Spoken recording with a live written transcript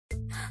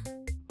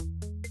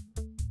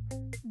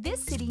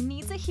This city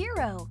needs a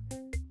hero.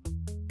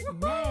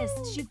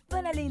 Nice, she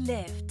finally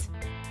left.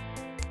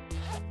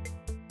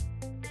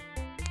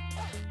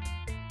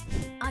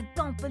 I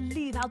don't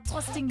believe how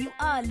trusting you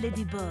are,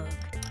 ladybug.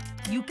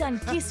 You can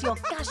kiss your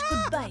cash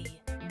goodbye.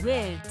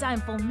 Well,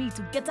 time for me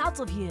to get out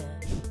of here.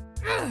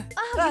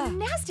 Oh, you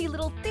nasty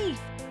little thief.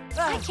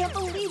 I can't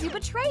believe you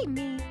betrayed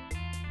me.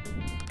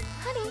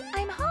 Honey,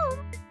 I'm home.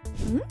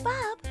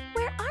 Bob,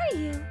 where are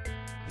you?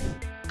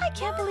 I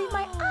can't believe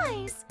my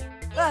eyes.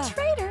 You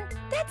traitor.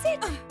 That's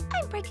it.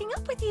 I'm breaking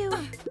up with you.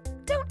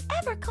 Don't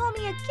ever call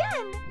me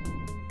again.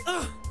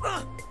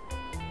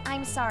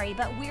 I'm sorry,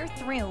 but we're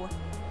through.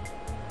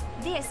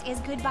 This is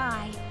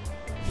goodbye.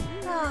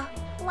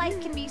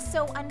 Life can be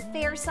so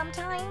unfair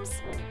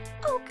sometimes.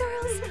 Oh,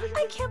 girls,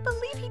 I can't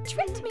believe he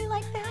tricked me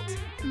like that.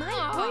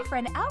 My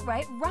boyfriend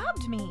outright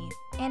robbed me.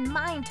 And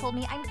mine told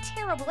me I'm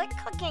terrible at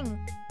cooking.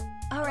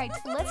 All right,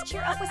 let's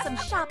cheer up with some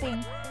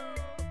shopping.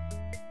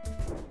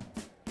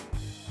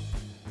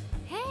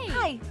 Hey!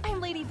 Hi, I'm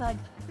Ladybug.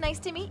 Nice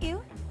to meet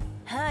you.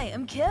 Hi,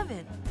 I'm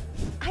Kevin.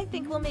 I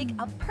think we'll make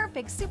a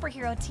perfect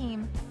superhero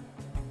team.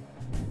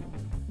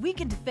 We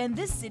can defend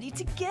this city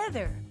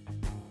together.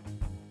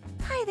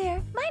 Hi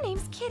there, my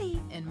name's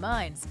Kitty. And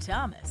mine's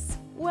Thomas.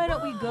 Why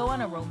don't we go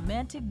on a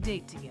romantic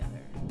date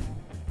together?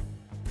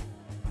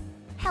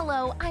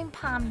 Hello, I'm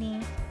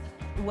Pomni.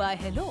 Why,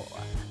 hello,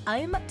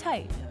 I'm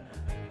Tyler.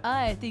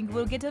 I think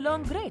we'll get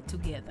along great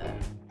together.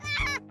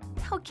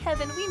 Oh,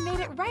 Kevin, we made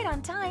it right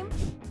on time.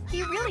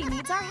 He really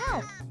needs our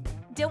help.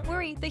 Don't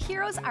worry, the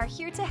heroes are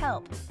here to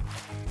help.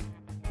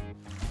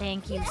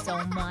 Thank you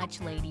so much,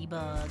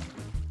 Ladybug.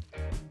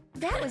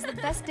 That was the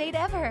best date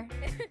ever.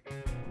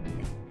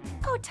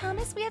 Oh,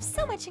 Thomas, we have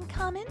so much in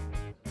common.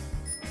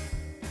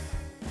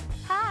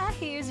 Hi,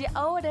 here's your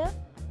order.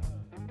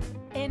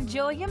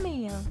 Enjoy your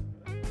meal.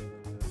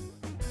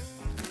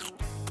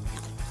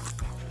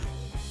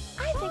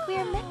 I think we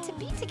are meant to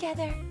be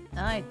together.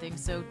 I think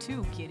so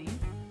too, Kitty.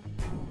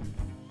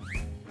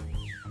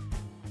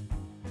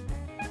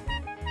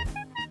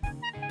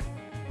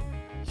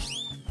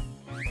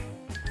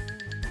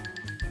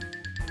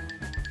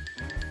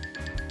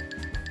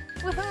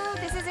 Woohoo,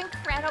 this is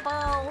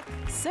incredible!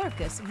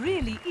 Circus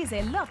really is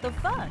a lot of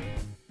fun.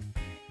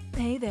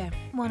 Hey there,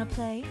 wanna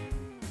play?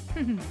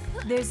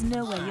 There's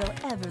no way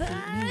you'll ever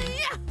beat me.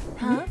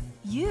 Huh?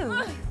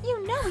 You?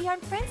 You know we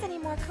aren't friends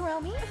anymore,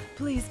 Kuromi.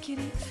 Please,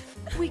 Kitty.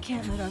 We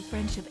can't let our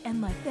friendship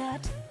end like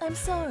that. I'm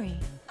sorry.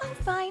 Oh,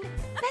 fine.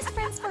 Best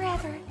friends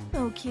forever.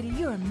 Oh, Kitty,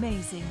 you're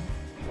amazing.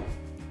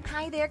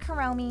 Hi there,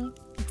 Kuromi.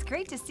 It's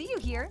great to see you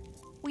here.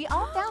 We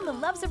all found the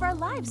loves of our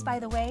lives, by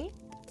the way.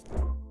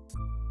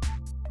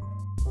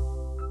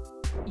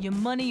 Your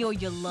money or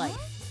your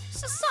life?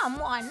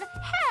 Someone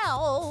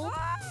help!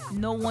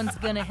 No one's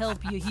gonna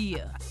help you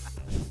here.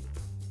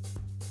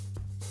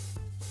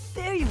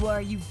 There you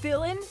are, you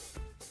villain!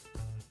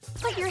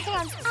 Put your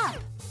hands up!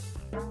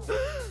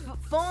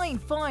 Fine,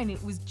 fine,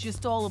 it was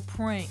just all a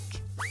prank.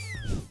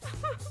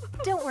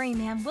 Don't worry,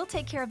 ma'am, we'll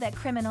take care of that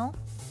criminal.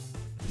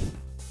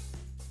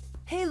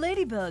 Hey,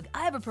 Ladybug,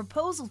 I have a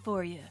proposal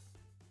for you.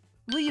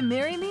 Will you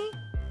marry me?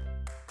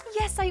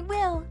 Yes, I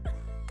will.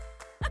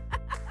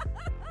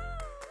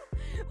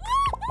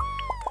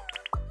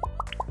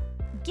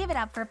 Give it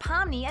up for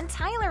Pomni and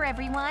Tyler,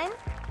 everyone!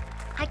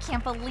 I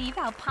can't believe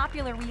how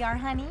popular we are,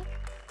 honey.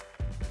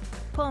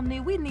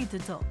 Pomni, we need to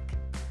talk.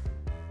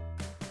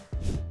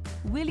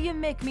 Will you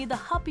make me the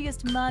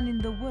happiest man in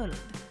the world?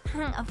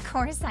 Of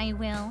course I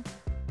will.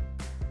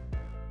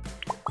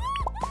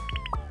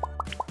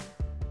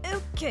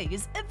 Okay,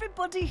 is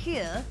everybody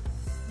here?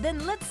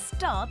 Then let's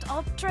start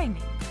our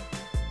training.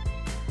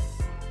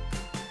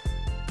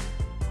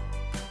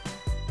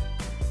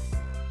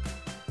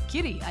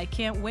 Kitty, I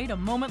can't wait a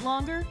moment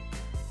longer.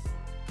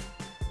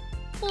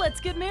 Let's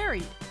get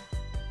married.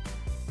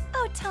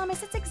 Oh,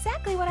 Thomas, it's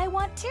exactly what I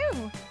want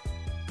too.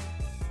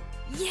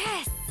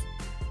 Yes!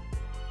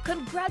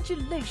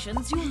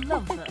 Congratulations, you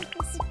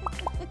lovebirds.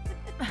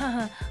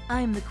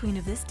 I'm the queen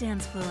of this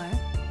dance floor.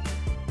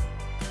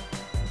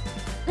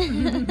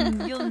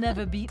 You'll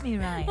never beat me,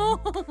 Ryan.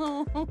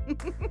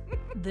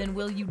 Then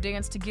will you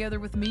dance together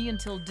with me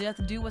until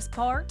death do us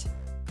part?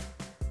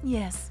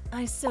 Yes,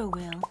 I so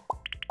will.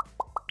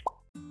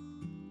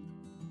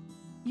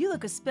 You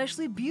look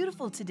especially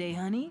beautiful today,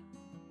 honey.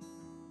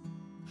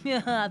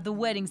 Yeah, the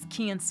wedding's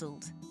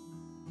canceled.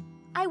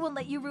 I won't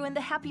let you ruin the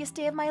happiest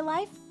day of my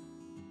life.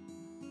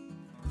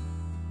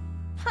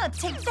 Huh,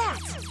 take that!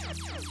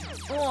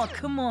 Oh,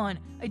 come on.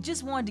 I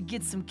just wanted to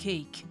get some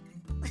cake.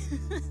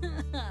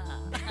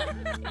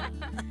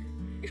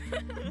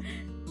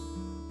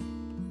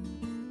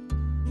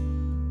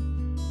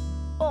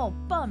 Oh,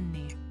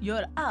 Pomni,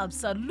 you're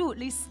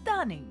absolutely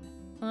stunning.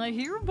 I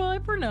hereby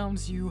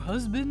pronounce you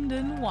husband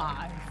and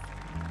wife.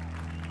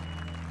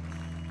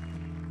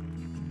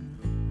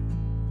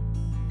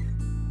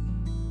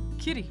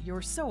 Kitty,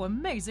 you're so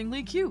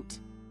amazingly cute.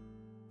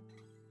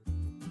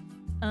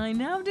 I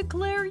now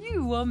declare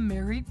you a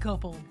married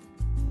couple.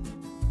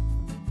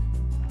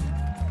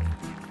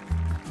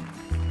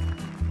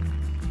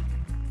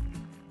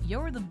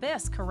 You're the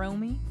best,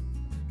 Kuromi.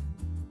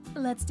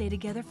 Let's stay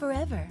together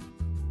forever.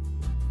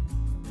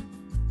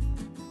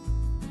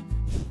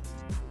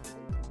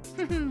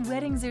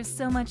 Weddings are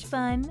so much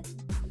fun.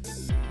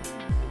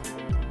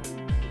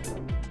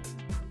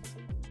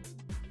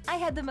 I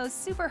had the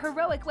most super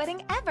heroic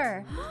wedding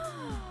ever.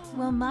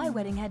 Well, my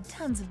wedding had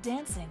tons of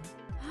dancing.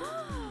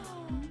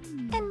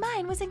 And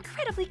mine was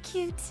incredibly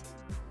cute.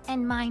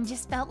 And mine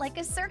just felt like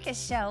a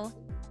circus show.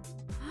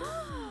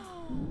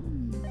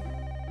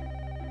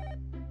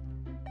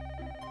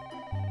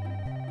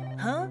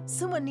 Huh?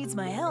 Someone needs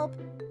my help.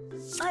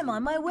 I'm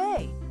on my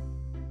way.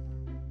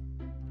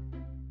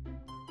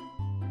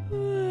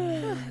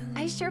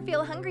 I sure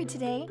feel hungry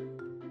today.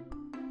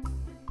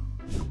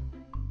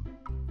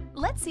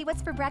 Let's see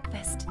what's for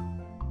breakfast.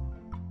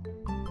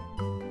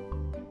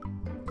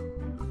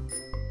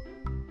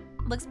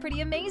 Looks pretty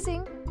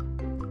amazing.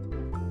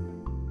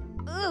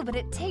 Ooh, but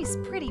it tastes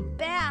pretty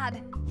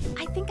bad.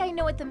 I think I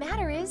know what the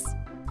matter is.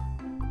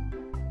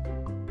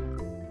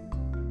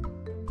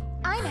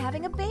 I'm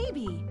having a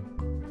baby.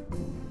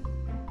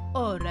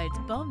 All right,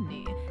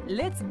 Pomni,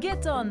 let's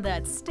get on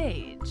that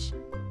stage.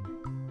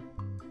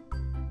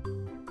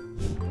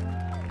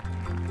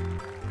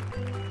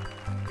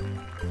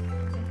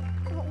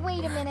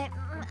 Wait a minute,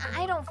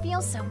 I don't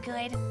feel so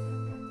good.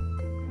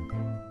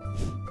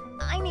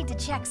 I need to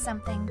check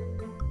something.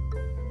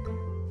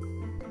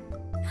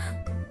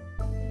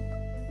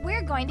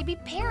 We're going to be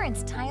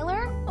parents,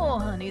 Tyler. Oh,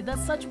 honey,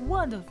 that's such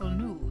wonderful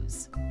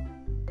news.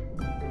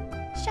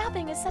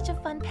 Shopping is such a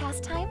fun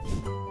pastime.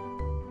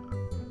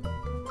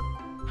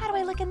 How do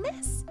I look in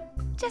this?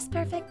 Just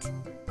perfect.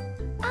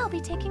 I'll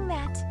be taking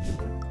that.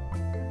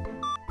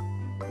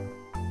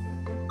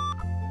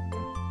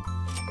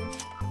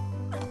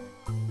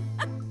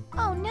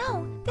 Oh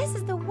no, this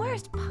is the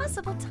worst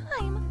possible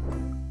time.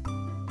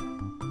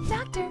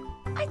 Doctor,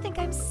 I think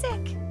I'm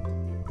sick.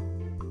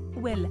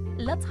 Well,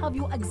 let's have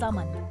you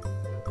examined.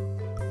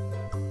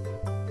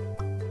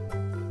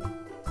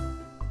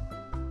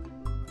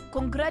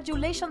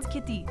 Congratulations,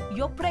 Kitty.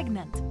 You're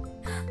pregnant.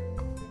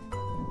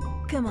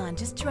 Come on,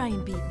 just try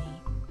and beat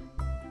me.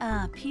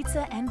 Ah,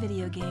 pizza and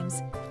video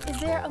games. Is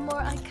there a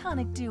more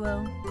iconic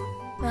duo?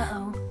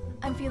 Uh-oh,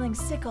 I'm feeling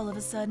sick all of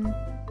a sudden.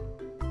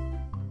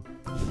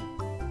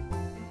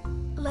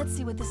 Let's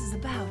see what this is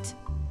about.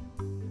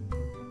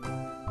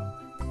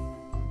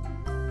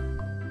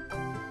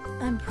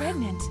 I'm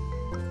pregnant.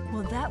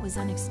 Well, that was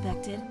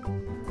unexpected.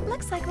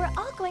 Looks like we're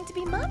all going to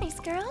be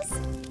mommies, girls.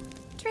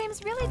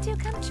 Dreams really do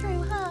come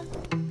true, huh?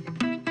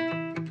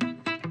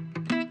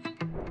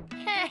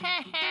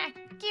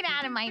 Get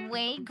out of my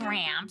way,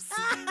 Gramps.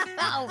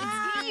 Oh,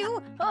 it's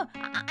you? Oh,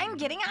 I'm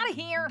getting out of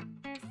here.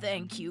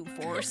 Thank you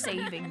for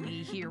saving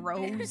me,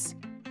 heroes.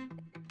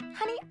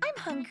 Honey, I'm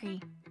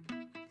hungry.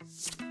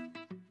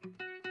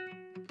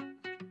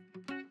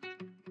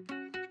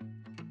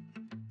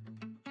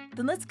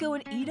 Then let's go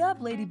and eat up,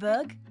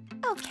 Ladybug.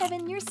 Oh,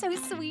 Kevin, you're so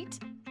sweet.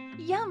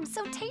 Yum,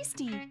 so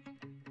tasty.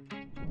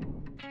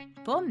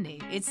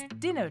 Pomni, it's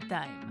dinner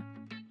time.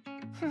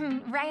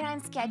 Right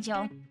on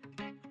schedule.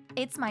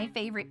 It's my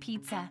favorite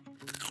pizza.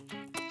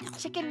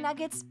 Chicken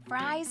nuggets,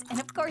 fries, and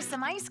of course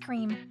some ice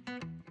cream.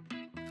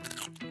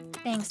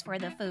 Thanks for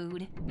the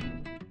food.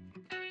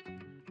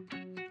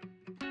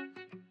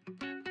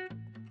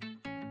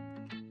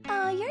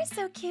 Oh, you're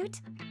so cute.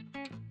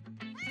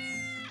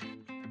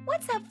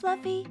 What's up,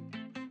 Fluffy?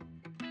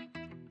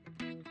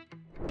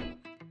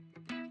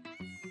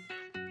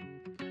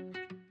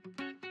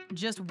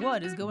 Just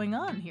what is going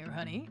on here,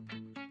 honey?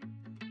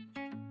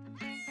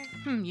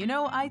 You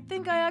know, I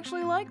think I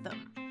actually like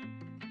them.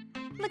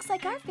 Looks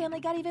like our family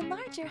got even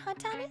larger, huh,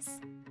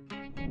 Thomas?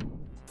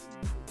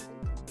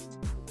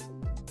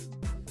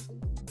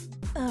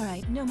 All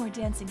right, no more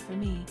dancing for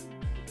me.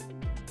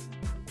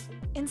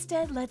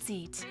 Instead, let's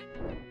eat.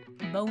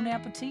 Bon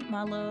appetit,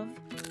 my love.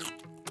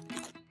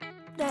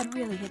 That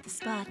really hit the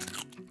spot.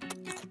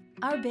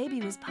 Our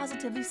baby was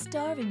positively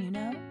starving, you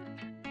know?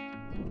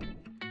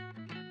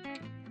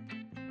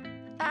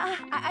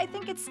 I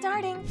think it's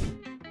starting.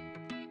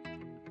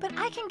 But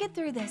I can get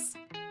through this.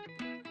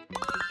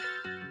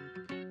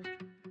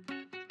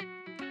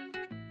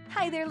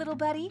 Hi there, little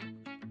buddy.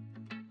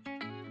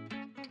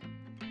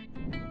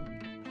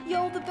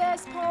 You're the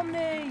best,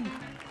 Pomni!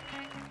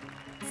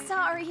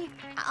 Sorry,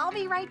 I'll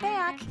be right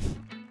back.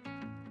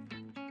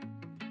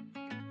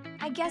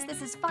 I guess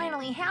this is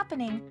finally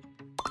happening.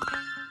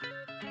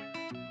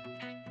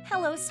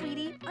 Hello,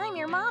 sweetie. I'm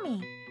your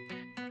mommy.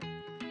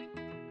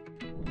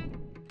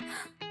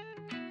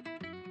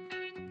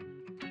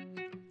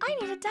 I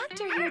need a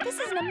doctor here. This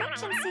is an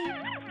emergency.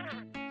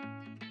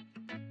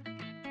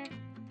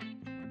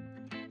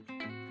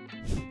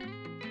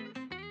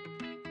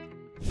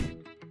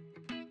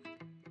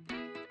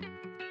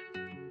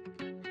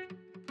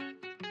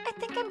 I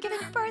think I'm giving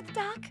birth,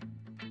 Doc.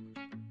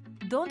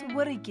 Don't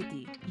worry,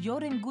 Kitty.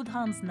 You're in good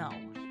hands now.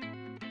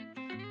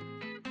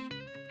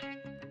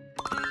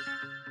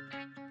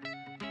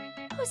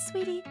 Oh,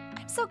 sweetie,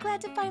 I'm so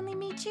glad to finally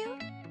meet you.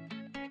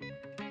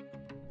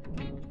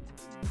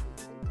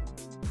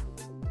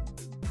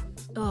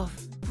 Oh,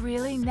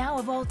 really? Now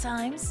of all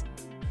times?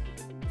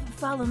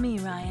 Follow me,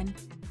 Ryan.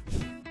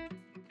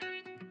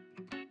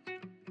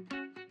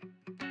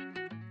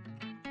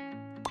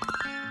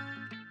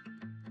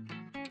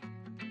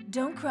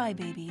 Don't cry,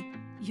 baby.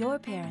 Your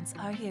parents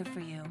are here for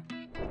you.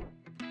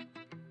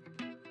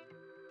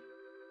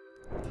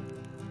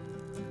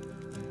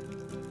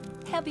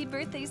 Happy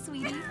birthday,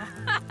 sweetie.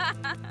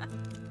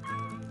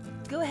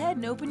 Go ahead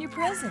and open your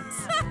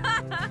presents.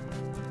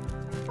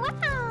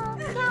 Wow!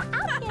 Now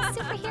I'll be a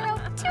superhero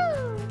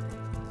too!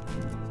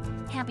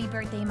 Happy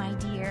birthday, my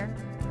dear.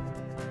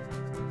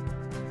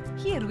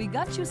 Here, we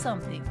got you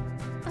something.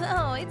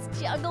 Oh, it's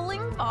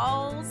juggling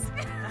balls.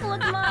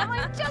 Look, Mom,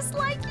 I'm just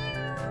like you.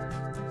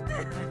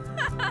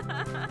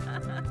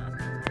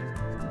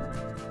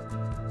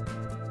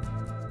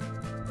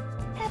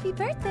 Happy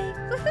birthday!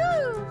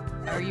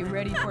 Woohoo! Are you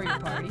ready for your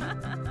party?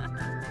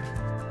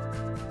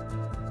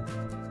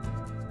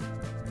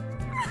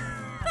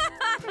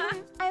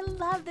 I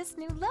love this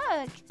new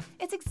look.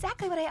 It's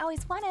exactly what I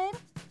always wanted.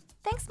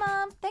 Thanks,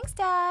 Mom. Thanks,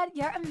 Dad.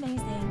 You're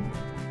amazing.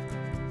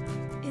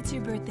 It's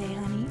your birthday,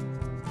 honey.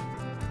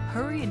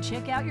 Hurry and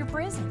check out your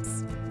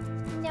presents.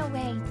 No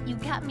way. You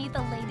got me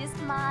the latest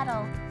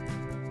model.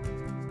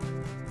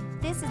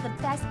 This is the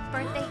best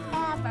birthday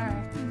ever.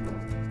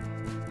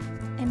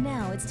 And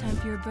now it's time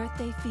for your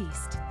birthday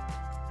feast.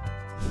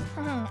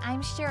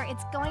 I'm sure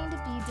it's going to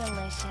be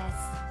delicious.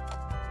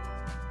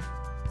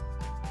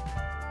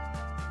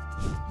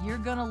 You're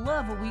gonna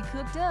love what we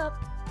cooked up.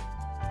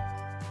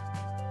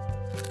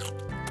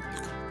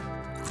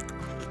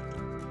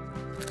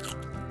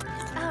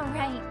 All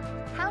right,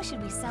 how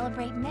should we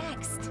celebrate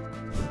next?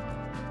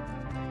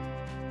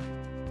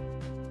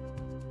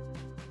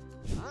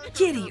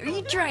 Kitty, are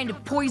you trying to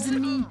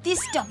poison me?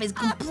 This stuff is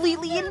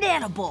completely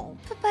inedible.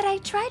 But I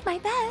tried my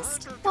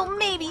best. Well,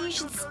 maybe you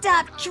should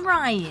stop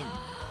trying.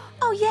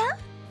 Oh, yeah?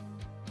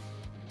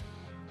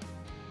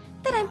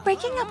 Then I'm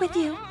breaking up with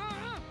you.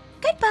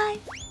 Goodbye.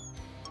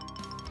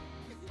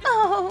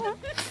 Oh,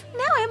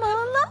 now I'm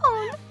all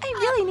alone. I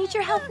really need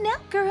your help now,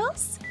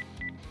 girls.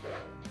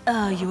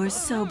 Oh, you're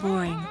so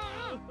boring.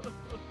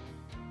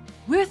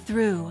 We're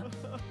through.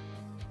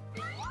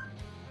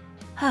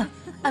 Huh,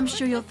 I'm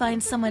sure you'll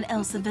find someone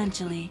else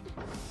eventually.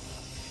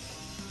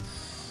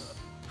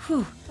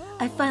 Whew,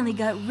 I finally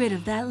got rid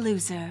of that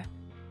loser.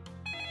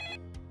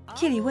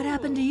 Kitty, what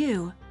happened to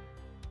you?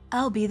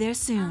 I'll be there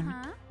soon.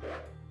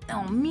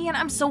 Oh man,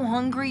 I'm so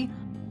hungry.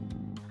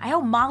 I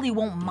hope Molly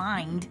won't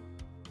mind.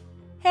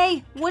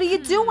 Hey, what are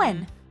you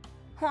doing?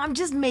 Oh, I'm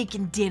just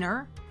making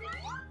dinner.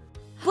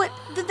 But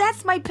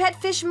that's my pet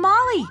fish,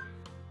 Molly.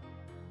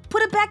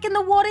 Put it back in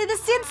the water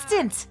this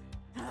instant.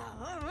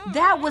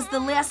 That was the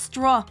last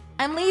straw.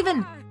 I'm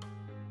leaving.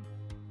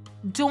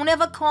 Don't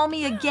ever call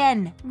me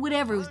again.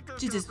 Whatever, it was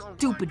just a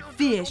stupid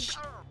fish.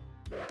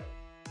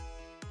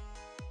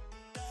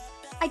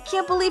 I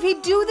can't believe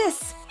he'd do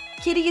this.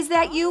 Kitty, is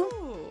that you?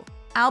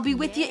 I'll be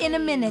with you in a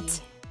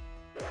minute.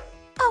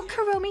 Oh,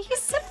 Kuromi, he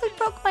simply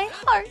broke my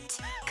heart.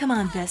 Come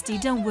on,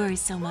 bestie, don't worry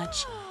so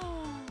much.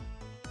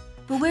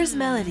 But where's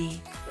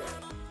Melody?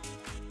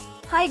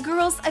 Hi,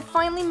 girls, I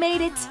finally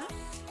made it.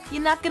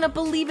 You're not gonna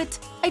believe it.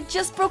 I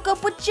just broke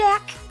up with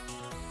Jack.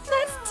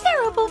 That's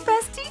terrible,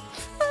 bestie.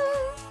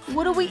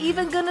 What are we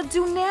even gonna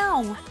do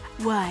now?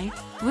 Why,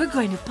 we're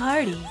going to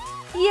party.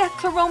 Yeah,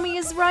 Kuromi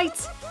is right.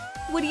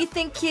 What do you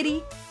think,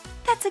 Kitty?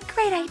 That's a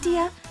great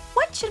idea.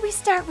 What should we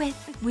start with?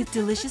 With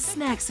delicious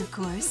snacks, of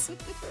course.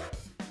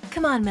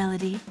 Come on,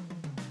 Melody.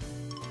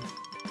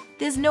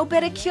 There's no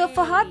better cure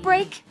for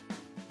heartbreak.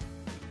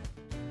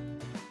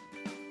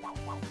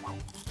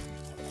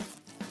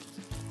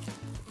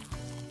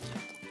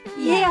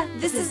 Yeah,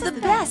 this is the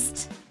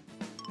best.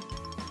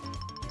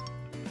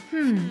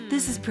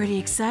 This is pretty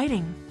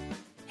exciting.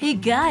 Hey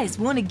guys,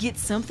 want to get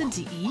something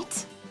to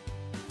eat?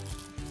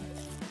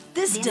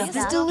 This stuff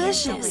is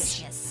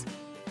delicious.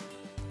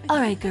 All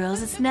right,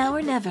 girls, it's now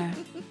or never.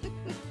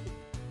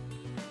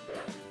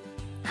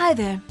 Hi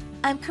there,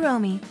 I'm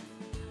Kuromi.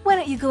 Why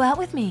don't you go out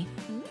with me?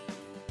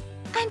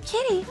 I'm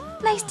Kitty.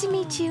 Nice to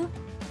meet you.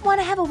 Want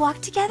to have a walk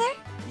together?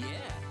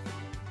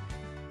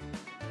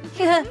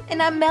 Yeah.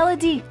 And I'm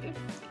Melody.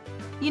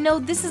 You know,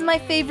 this is my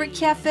favorite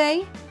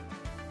cafe.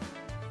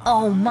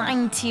 Oh,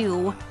 mine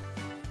too.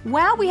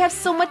 Wow, we have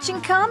so much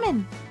in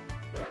common.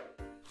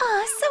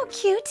 Aw, so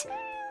cute.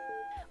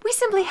 We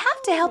simply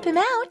have to help him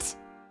out.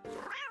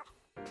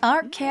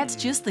 Aren't cats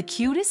just the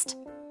cutest?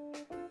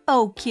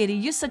 Oh, Kitty,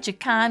 you're such a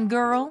kind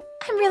girl.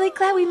 I'm really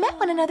glad we met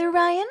one another,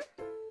 Ryan.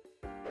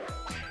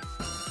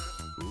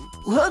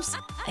 Whoops,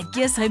 I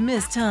guess I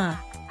missed, huh?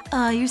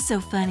 Aw, you're so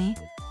funny.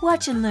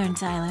 Watch and learn,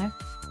 Tyler.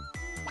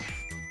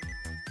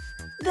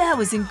 That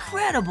was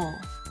incredible.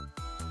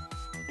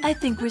 I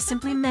think we're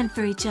simply meant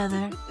for each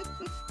other.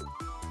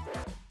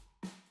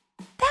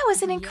 That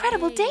was an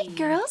incredible date,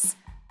 girls.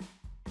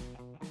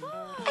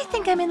 I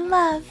think I'm in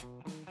love.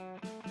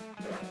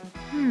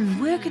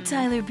 Where could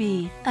Tyler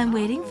be? I'm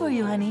waiting for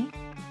you, honey.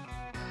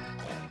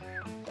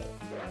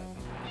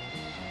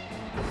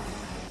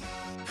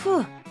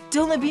 Phew,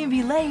 don't let me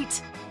be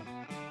late.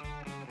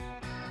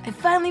 I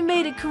finally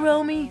made it,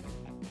 Kuromi.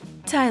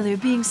 Tyler,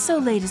 being so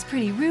late is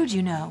pretty rude,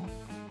 you know.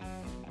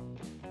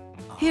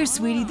 Here,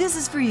 sweetie, this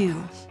is for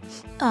you.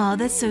 Aw,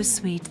 that's so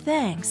sweet,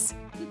 thanks.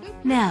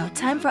 Now,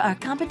 time for our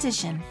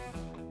competition.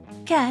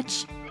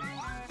 Catch.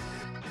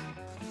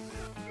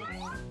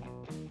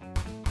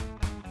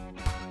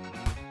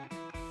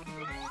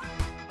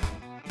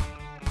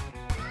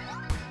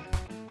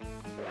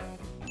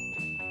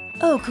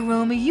 Oh,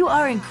 Kuromi, you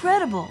are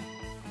incredible.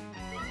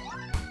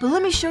 But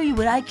let me show you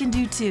what I can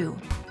do too.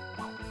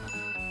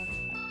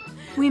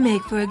 We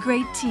make for a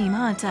great team,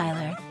 huh,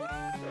 Tyler?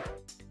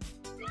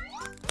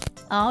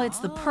 Oh, it's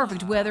the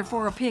perfect weather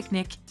for a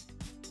picnic.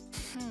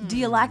 Do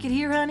you like it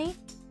here, honey?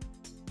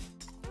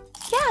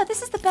 Yeah,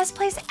 this is the best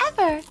place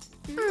ever.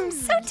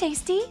 So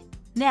tasty.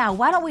 Now,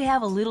 why don't we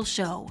have a little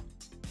show?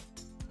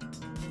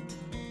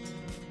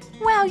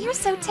 Wow, you're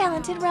so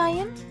talented,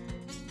 Ryan.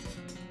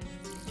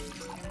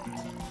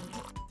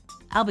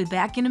 I'll be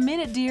back in a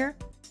minute, dear.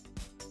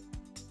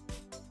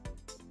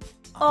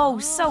 Oh,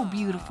 so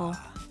beautiful.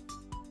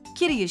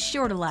 Kitty is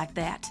sure to like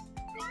that.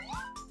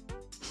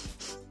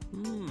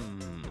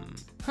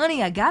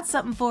 Honey, I got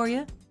something for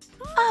you.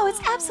 Oh,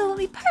 it's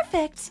absolutely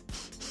perfect.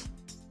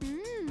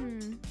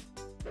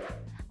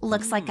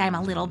 Looks like I'm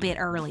a little bit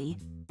early.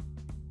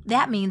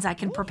 That means I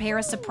can prepare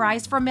a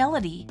surprise for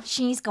Melody.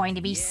 She's going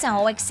to be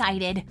so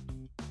excited.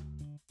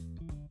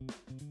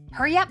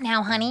 Hurry up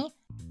now, honey.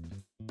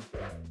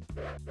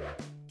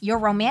 Your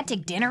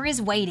romantic dinner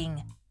is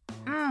waiting.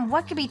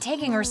 What could be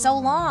taking her so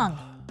long?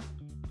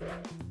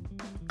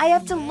 I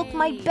have to look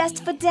my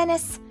best for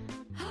Dennis.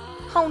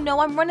 Oh no,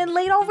 I'm running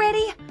late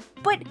already.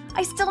 But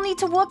I still need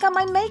to work on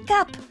my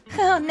makeup.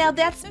 Oh, now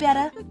that's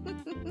better.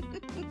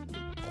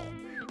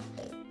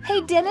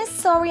 Hey Dennis,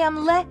 sorry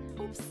I'm late.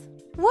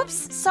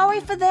 Whoops, sorry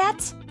for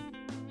that.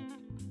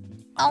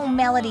 Oh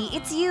Melody,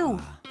 it's you.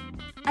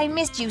 I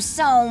missed you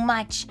so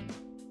much.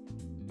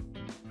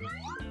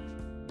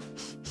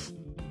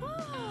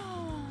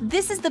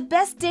 This is the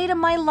best date of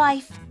my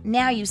life.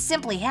 Now you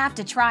simply have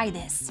to try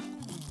this.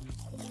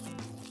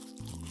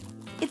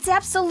 It's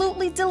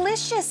absolutely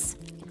delicious.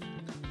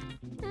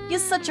 You're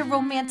such a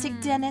romantic,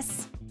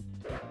 Dennis.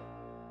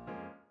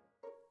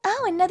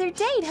 Oh, another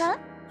date, huh?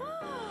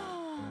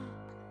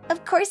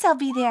 Of course I'll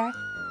be there.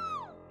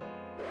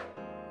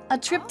 A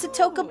trip to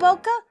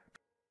Tocaboca?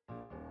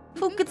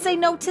 Who could say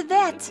no to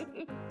that?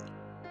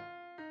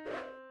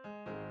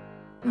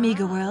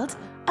 Miga World,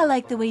 I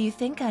like the way you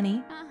think,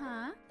 honey.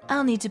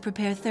 I'll need to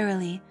prepare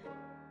thoroughly.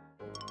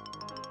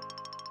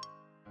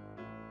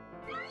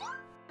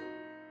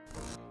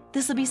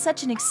 This will be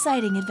such an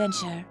exciting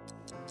adventure.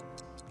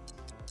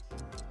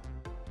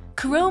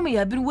 Kuromi,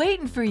 I've been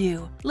waiting for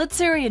you. Let's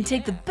hurry and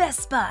take the best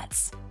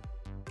spots.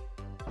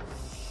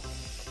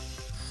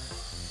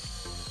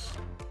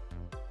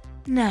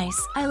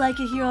 Nice, I like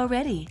it here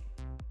already.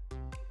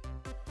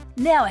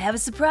 Now I have a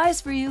surprise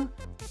for you.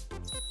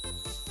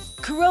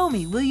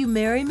 Kuromi, will you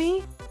marry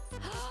me?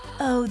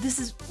 Oh, this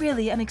is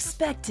really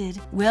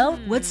unexpected. Well,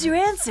 what's your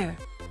answer?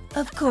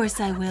 Of course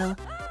I will.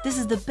 This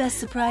is the best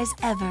surprise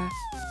ever.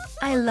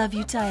 I love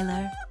you,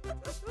 Tyler.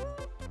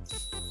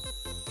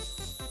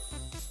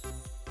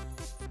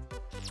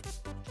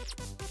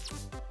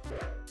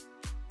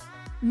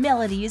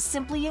 Melody is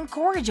simply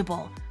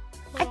incorrigible.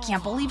 I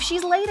can't believe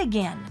she's late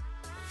again.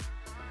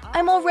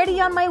 I'm already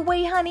on my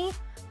way, honey.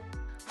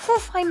 Whew,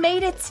 I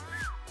made it.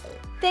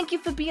 Thank you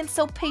for being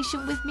so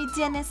patient with me,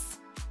 Dennis.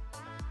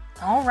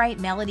 All right,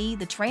 Melody,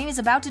 the train is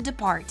about to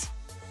depart.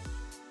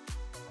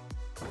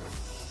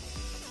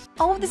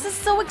 Oh, this is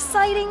so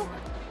exciting.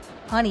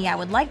 Honey, I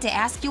would like to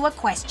ask you a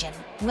question.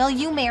 Will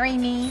you marry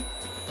me?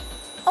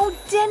 Oh,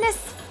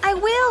 Dennis, I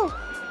will.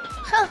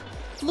 Huh,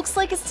 looks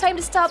like it's time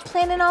to start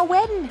planning our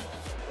wedding.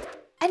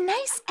 A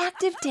nice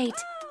active date.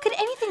 Could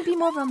anything be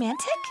more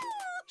romantic?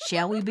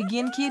 Shall we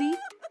begin, Kitty?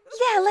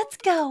 Yeah, let's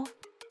go.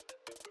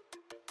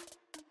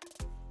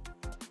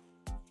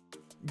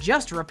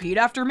 Just repeat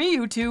after me,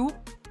 you two.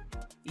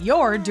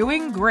 You're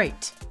doing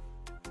great.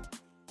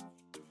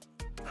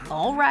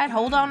 All right,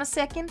 hold on a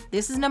second.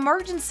 This is an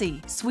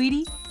emergency.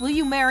 Sweetie, will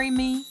you marry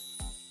me?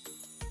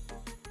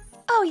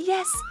 Oh,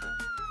 yes.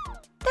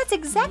 That's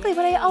exactly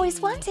what I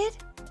always wanted.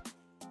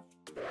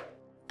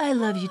 I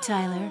love you,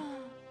 Tyler.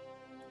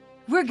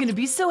 We're gonna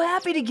be so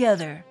happy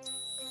together.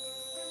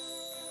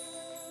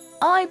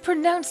 I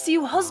pronounce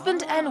you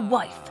husband and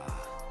wife.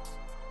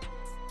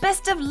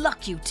 Best of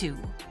luck, you two.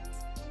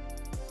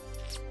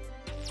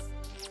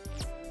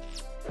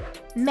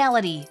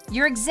 Melody,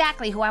 you're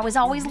exactly who I was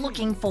always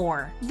looking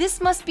for. This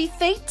must be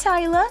fate,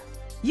 Tyler.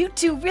 You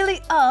two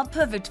really are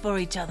perfect for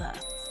each other.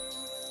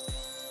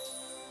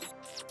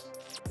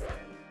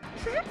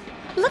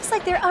 Looks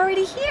like they're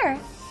already here.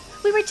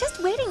 We were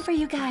just waiting for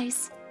you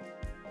guys.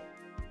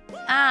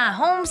 Ah,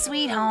 home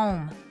sweet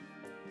home.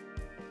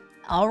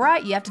 All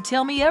right, you have to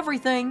tell me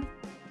everything.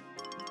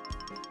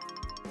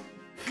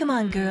 Come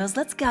on, girls,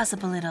 let's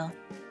gossip a little.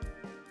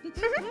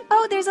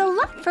 Oh, there's a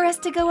lot for us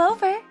to go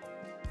over.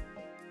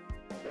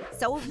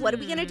 So what are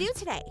we gonna do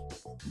today?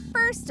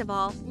 First of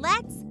all,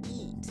 let's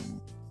eat.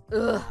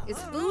 Ugh, is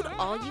food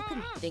all you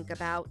can think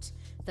about?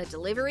 The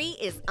delivery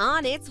is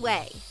on its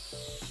way.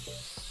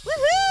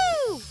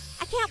 Woohoo!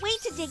 I can't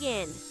wait to dig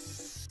in.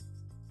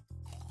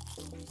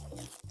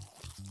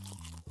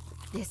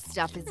 This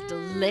stuff is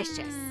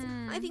delicious.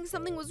 I think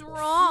something was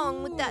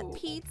wrong with that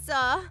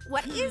pizza.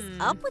 What is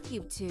up with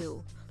you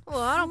two? Oh,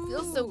 I don't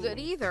feel so good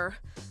either.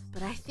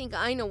 But I think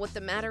I know what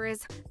the matter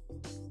is.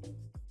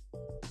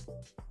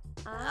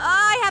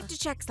 I have to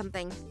check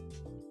something.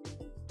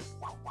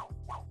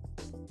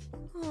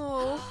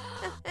 Oh,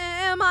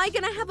 am I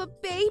gonna have a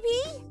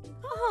baby?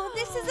 Oh,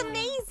 this is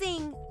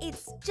amazing.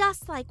 It's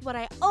just like what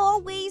I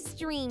always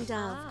dreamed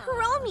of.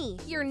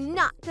 Kuromi, you're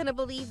not gonna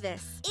believe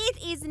this. It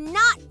is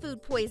not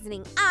food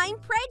poisoning. I'm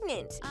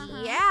pregnant.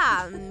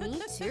 Yeah,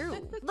 me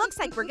too. Looks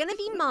like we're gonna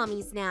be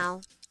mommies now.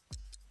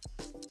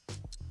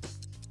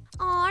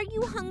 Are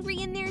you hungry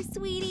in there,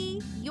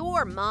 sweetie?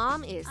 Your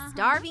mom is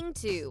starving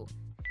too.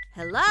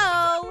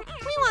 Hello?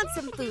 We want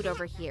some food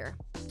over here.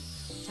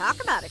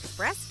 Talk about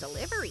express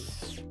delivery.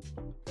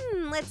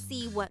 Let's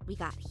see what we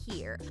got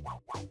here.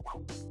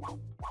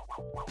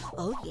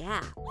 Oh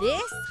yeah,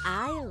 this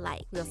I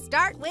like. We'll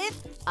start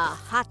with a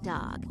hot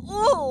dog.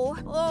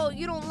 Oh,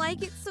 you don't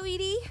like it,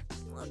 sweetie?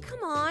 Well,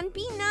 come on,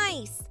 be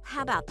nice.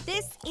 How about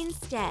this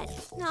instead?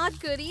 Not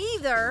good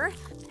either.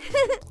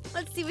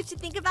 Let's see what you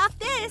think about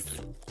this.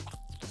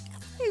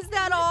 Is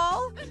that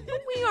all?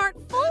 We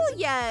aren't full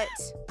yet.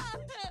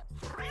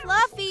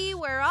 Fluffy,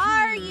 where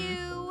are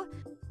you?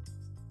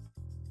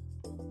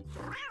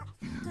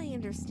 I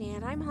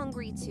understand. I'm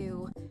hungry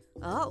too.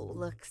 Oh,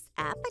 looks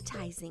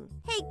appetizing.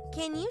 Hey,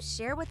 can you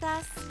share with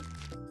us?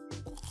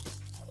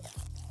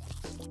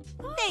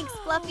 Thanks,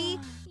 Fluffy.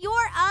 You're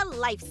a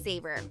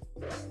lifesaver.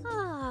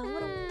 Oh,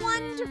 what a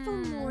wonderful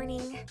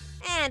morning.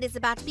 And it's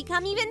about to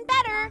become even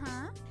better.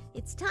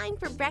 It's time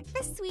for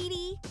breakfast,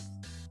 sweetie.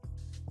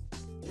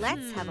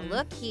 Let's have a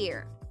look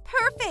here.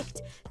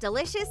 Perfect!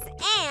 Delicious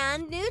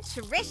and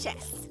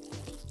nutritious.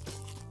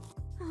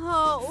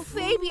 Oh,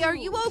 baby, are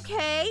you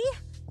okay?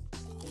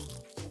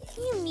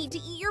 You need to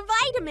eat your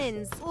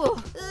vitamins.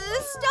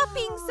 Stop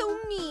being so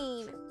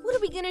mean. What are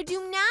we gonna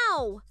do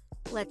now?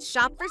 Let's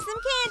shop for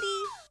some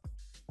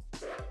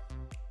candy.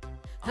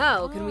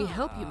 How can we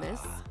help you,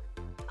 miss?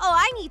 Oh,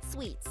 I need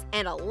sweets,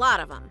 and a lot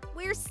of them.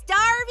 We're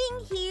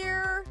starving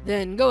here.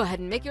 Then go ahead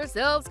and make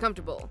yourselves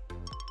comfortable.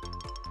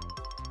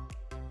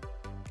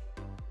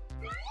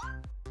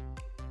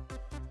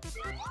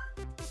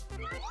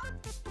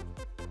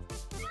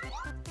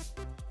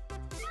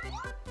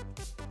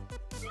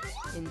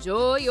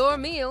 Enjoy your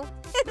meal.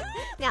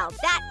 Now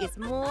that is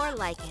more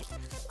like it.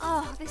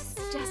 Oh, this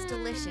is just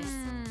delicious.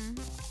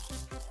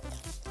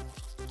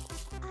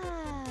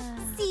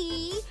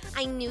 See?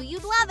 I knew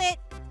you'd love it.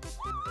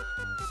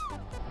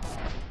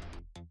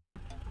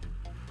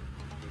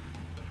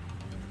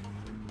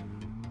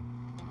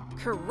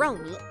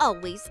 Kuromi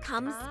always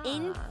comes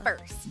in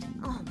first.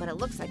 Oh, but it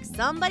looks like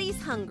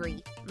somebody's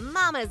hungry.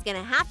 Mama's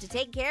gonna have to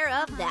take care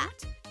of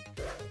that.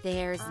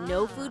 There's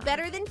no food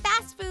better than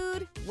fast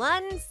food.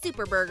 One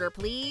super burger,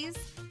 please.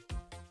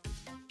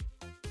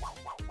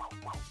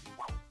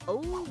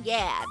 Oh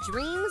yeah,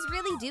 dreams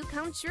really do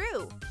come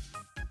true.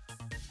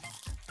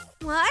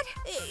 What?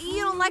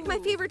 You don't like my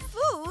favorite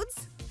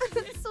foods?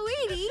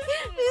 Sweetie,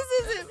 this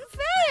isn't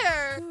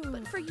fair.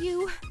 But for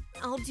you,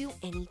 I'll do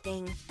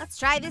anything. Let's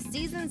try this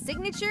season's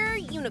signature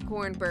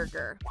unicorn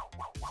burger.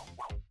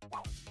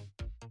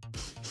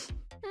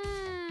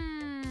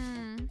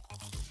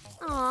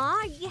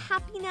 Aw, you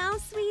happy now,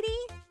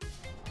 sweetie?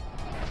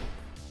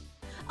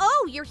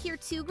 Oh, you're here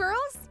too,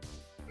 girls?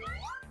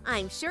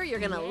 I'm sure you're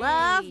gonna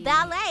love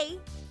ballet.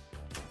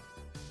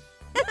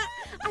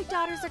 Our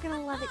daughters are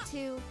gonna love it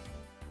too.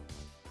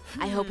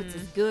 I hope it's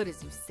as good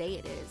as you say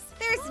it is.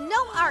 There's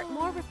no art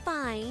more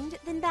refined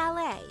than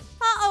ballet.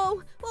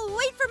 Uh-oh, well,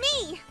 wait for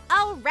me.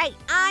 All right,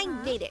 I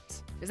made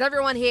it. Is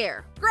everyone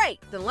here? Great,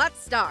 then let's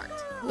start.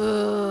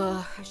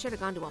 Ugh, I should have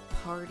gone to a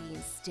party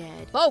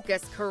instead.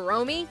 Focus,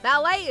 Kuromi.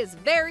 Ballet is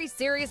very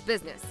serious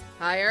business.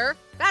 Higher,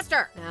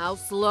 faster. Now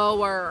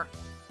slower.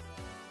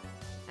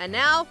 And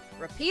now,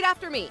 repeat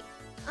after me.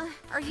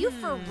 Are you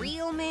for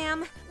real,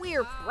 ma'am?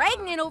 We're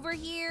pregnant over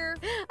here.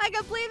 I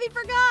completely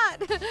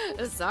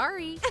forgot.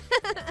 Sorry.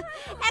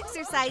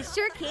 Exercise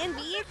sure can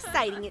be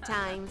exciting at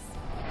times.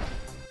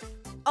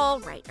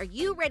 All right, are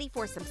you ready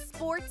for some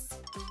sports?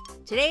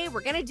 Today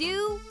we're gonna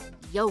do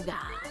yoga.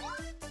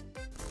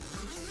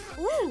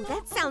 Ooh,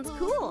 that sounds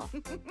cool.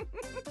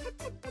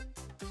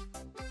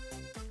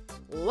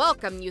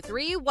 Welcome, you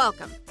three,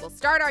 welcome. We'll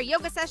start our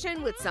yoga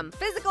session with some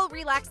physical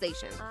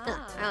relaxation.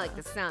 I like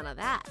the sound of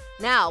that.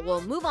 Now,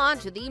 we'll move on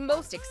to the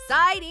most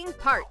exciting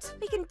part.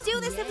 We can do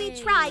this if we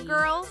try,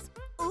 girls.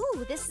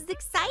 Ooh, this is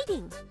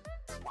exciting.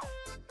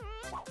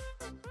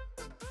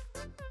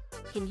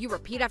 Can you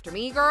repeat after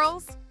me,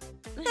 girls?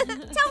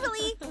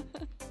 Totally.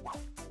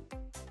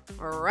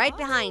 Right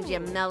behind you,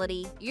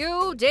 Melody.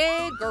 You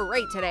did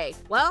great today.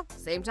 Well,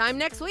 same time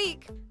next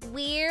week.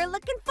 We're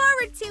looking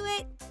forward to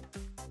it.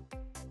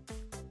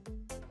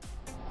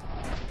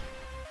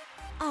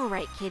 All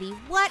right, Kitty,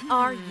 what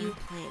are you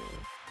planning?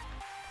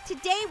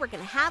 Today we're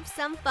gonna have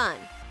some fun.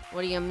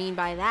 What do you mean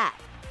by that?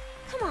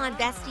 Come on,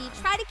 bestie,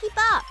 try to keep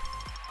up.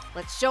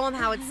 Let's show them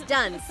how it's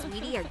done,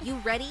 sweetie. Are you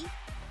ready?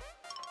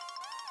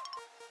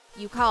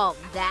 You call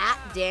that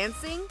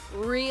dancing?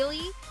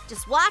 Really?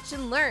 Just watch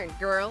and learn,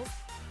 girls.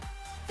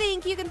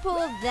 Think you can pull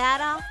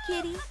that off,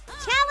 Kitty?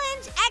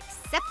 Challenge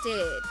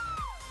accepted.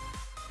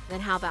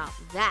 Then how about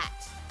that?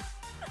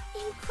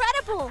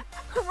 Incredible!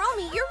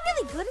 Kuromi, you're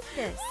really good at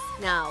this.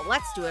 Now,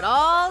 let's do it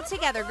all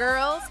together,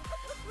 girls.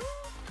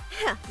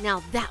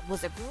 Now that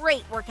was a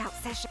great workout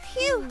session.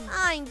 Phew,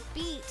 I'm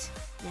beat.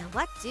 Now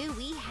what do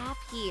we have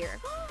here?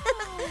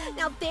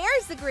 Now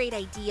there's a great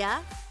idea.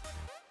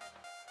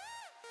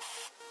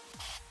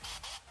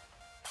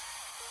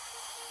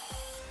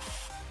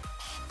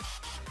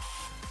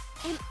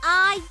 Am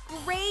I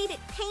great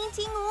at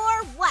painting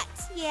or what?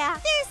 Yeah,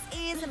 this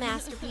is a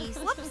masterpiece.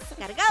 Whoops,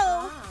 gotta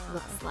go.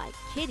 Looks like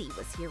Kitty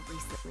was here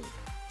recently.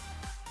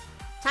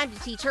 Time to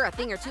teach her a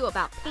thing or two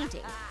about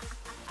painting.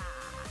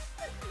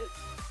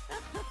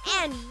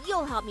 And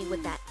you'll help me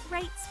with that,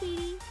 right,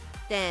 sweetie?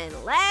 Then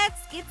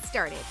let's get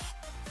started.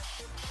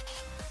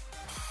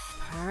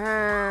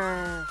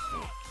 Perfect.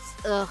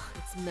 Ugh,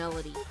 it's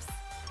Melody. Oops.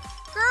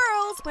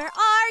 Girls, where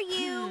are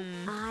you?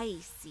 I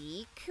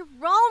see.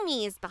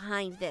 Kuromi is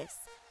behind this.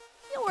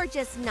 You're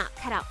just not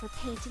cut out for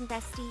painting,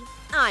 bestie.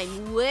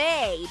 I'm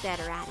way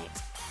better at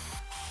it.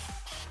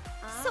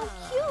 So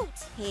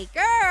cute. Hey,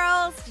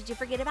 girls, did you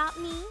forget about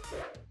me?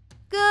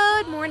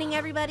 Good morning,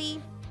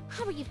 everybody.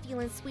 How are you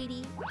feeling,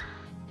 sweetie?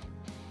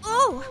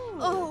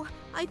 Oh,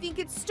 I think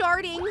it's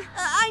starting.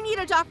 I need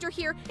a doctor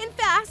here, and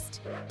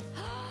fast.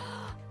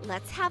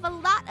 Let's have a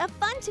lot of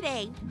fun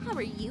today. How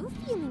are you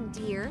feeling,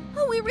 dear?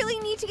 Oh, we really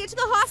need to get to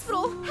the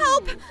hospital.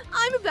 Help!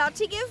 I'm about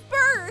to give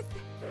birth.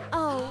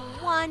 Oh,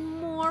 one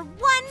more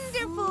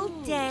wonderful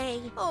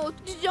day. Oh,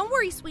 don't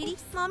worry, sweetie.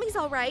 Mommy's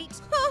all right.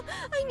 Oh,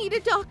 I need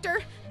a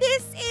doctor.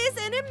 This is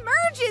an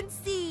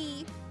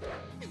emergency.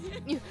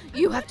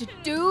 You have to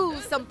do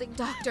something,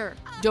 doctor.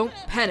 Don't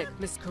panic,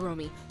 Miss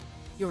Kuromi.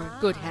 You're in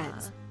good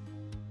hands.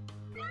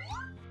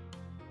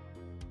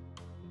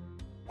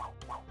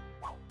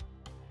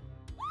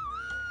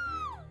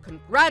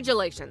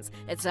 Congratulations!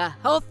 It's a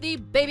healthy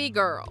baby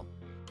girl.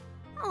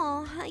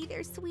 Oh, hi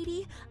there,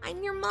 sweetie.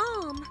 I'm your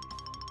mom.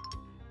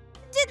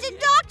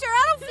 Doctor,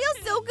 I don't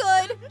feel so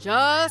good.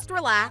 Just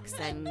relax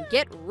and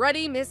get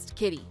ready, Miss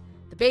Kitty.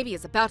 The baby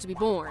is about to be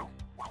born.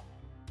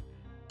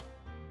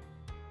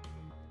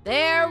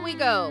 There we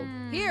go.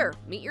 Here,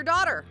 meet your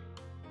daughter.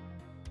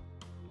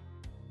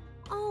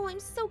 Oh, I'm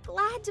so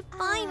glad to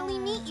finally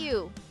meet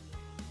you.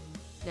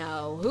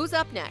 Now, who's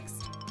up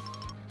next?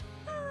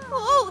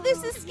 Oh,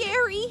 this is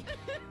scary.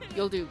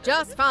 You'll do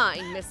just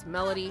fine, Miss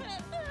Melody.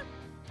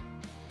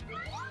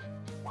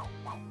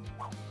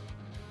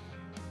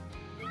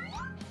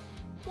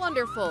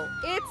 Wonderful.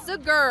 It's a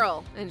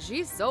girl, and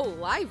she's so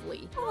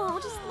lively. Oh,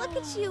 just look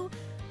at you.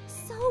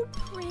 So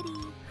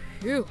pretty.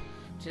 Phew,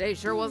 today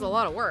sure was a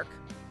lot of work.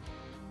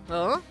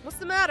 Huh? What's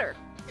the matter?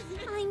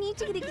 I need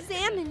to get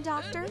examined,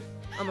 doctor.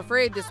 I'm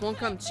afraid this won't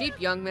come cheap,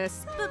 young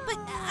miss. But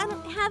I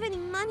don't have any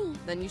money.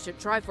 Then you should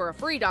try for a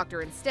free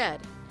doctor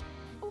instead.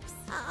 Oops.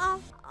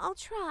 I'll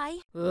try.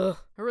 Ugh,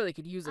 I really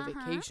could use a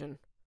vacation.